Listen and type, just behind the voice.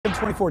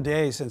24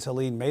 days since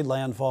Helene made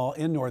landfall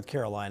in North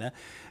Carolina.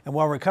 And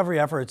while recovery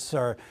efforts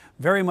are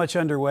very much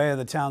underway in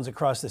the towns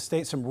across the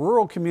state, some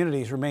rural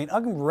communities remain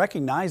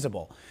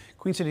unrecognizable.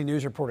 Queen City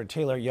News reporter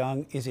Taylor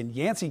Young is in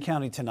Yancey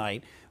County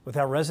tonight with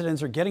how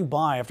residents are getting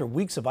by after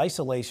weeks of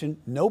isolation,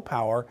 no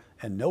power,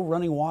 and no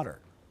running water.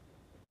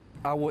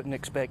 I wouldn't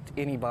expect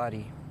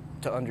anybody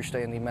to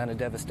understand the amount of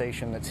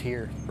devastation that's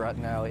here right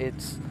now.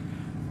 It's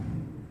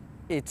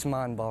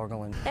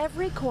mind-boggling.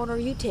 Every corner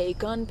you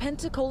take on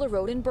Pensacola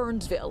Road in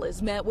Burnsville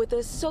is met with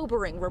a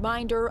sobering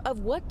reminder of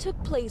what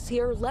took place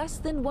here less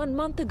than 1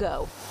 month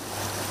ago.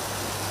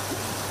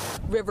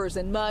 Rivers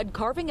and mud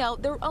carving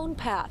out their own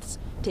paths,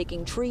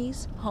 taking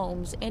trees,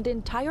 homes, and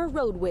entire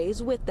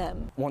roadways with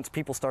them. Once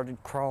people started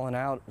crawling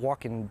out,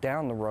 walking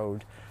down the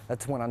road,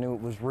 that's when I knew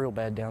it was real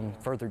bad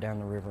further down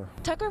the river.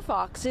 Tucker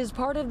Fox is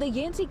part of the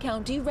Yancey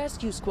County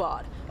Rescue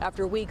Squad.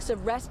 After weeks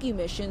of rescue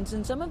missions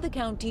in some of the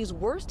county's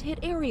worst hit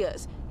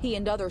areas, he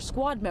and other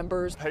squad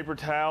members paper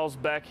towels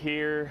back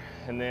here,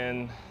 and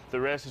then the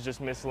rest is just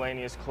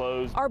miscellaneous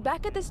clothes. Are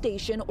back at the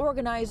station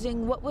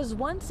organizing what was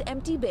once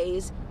empty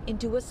bays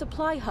into a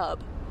supply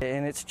hub.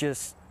 And it's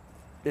just,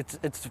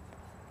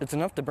 it's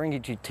enough to bring you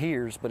to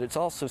tears, but it's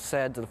also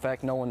sad to the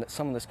fact knowing that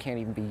some of this can't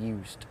even be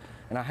used.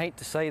 And I hate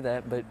to say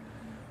that, but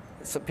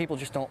some people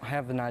just don't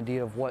have an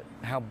idea of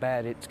how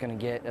bad it's going to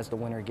get as the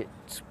winter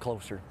gets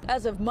closer.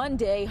 As of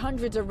Monday,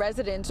 hundreds of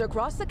residents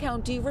across the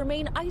county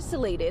remain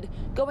isolated,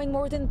 going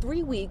more than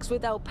 3 weeks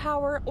without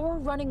power or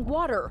running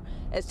water.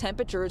 As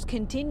temperatures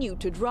continue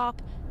to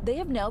drop, they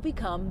have now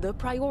become the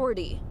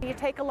priority. You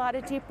take a lot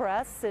of deep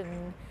breaths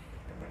and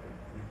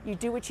you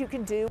do what you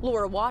can do.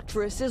 Laura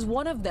Watrous is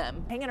one of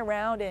them. Hanging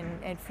around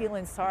and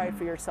feeling sorry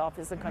for yourself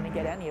isn't going to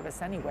get any of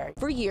us anywhere.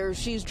 For years,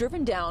 she's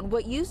driven down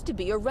what used to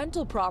be a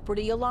rental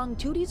property along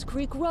Tootie's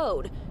Creek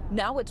Road.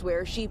 Now it's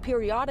where she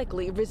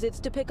periodically visits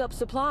to pick up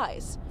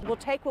supplies. We'll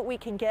take what we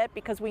can get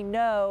because we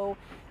know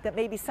that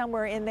maybe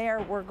somewhere in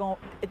there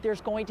there's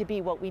going to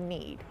be what we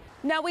need.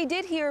 Now, we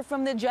did hear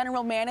from the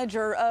general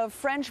manager of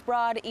French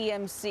Broad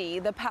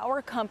EMC, the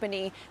power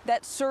company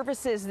that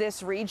services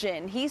this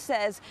region. He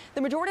says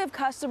the majority of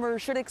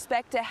customers should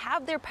expect to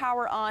have their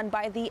power on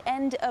by the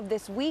end of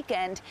this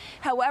weekend.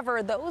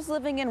 However, those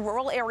living in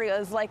rural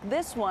areas like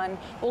this one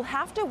will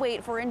have to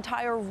wait for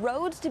entire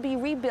roads to be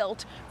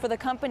rebuilt for the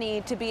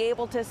company to be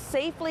able to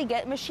safely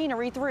get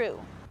machinery through.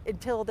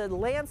 Until the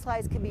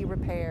landslides can be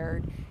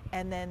repaired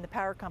and then the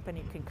power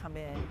company can come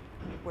in,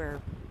 we're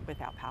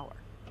without power.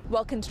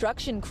 While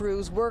construction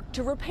crews work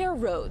to repair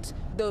roads,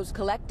 those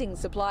collecting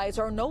supplies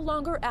are no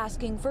longer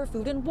asking for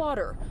food and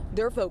water.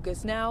 Their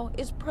focus now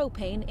is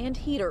propane and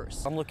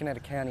heaters. I'm looking at a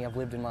county I've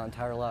lived in my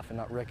entire life and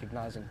not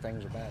recognizing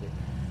things about it.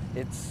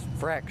 It's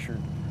fractured,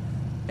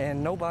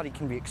 and nobody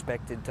can be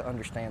expected to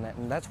understand that.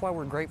 And that's why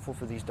we're grateful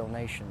for these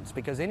donations,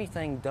 because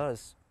anything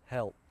does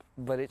help,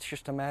 but it's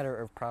just a matter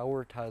of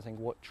prioritizing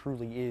what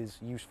truly is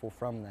useful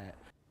from that.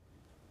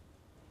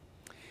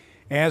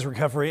 As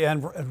recovery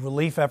and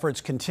relief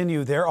efforts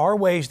continue, there are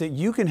ways that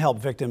you can help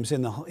victims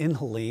of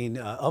Helene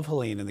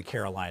in the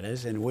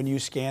Carolinas. And when you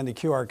scan the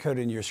QR code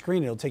in your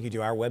screen, it'll take you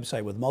to our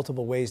website with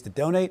multiple ways to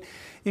donate.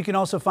 You can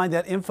also find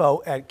that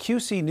info at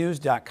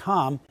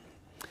qcnews.com.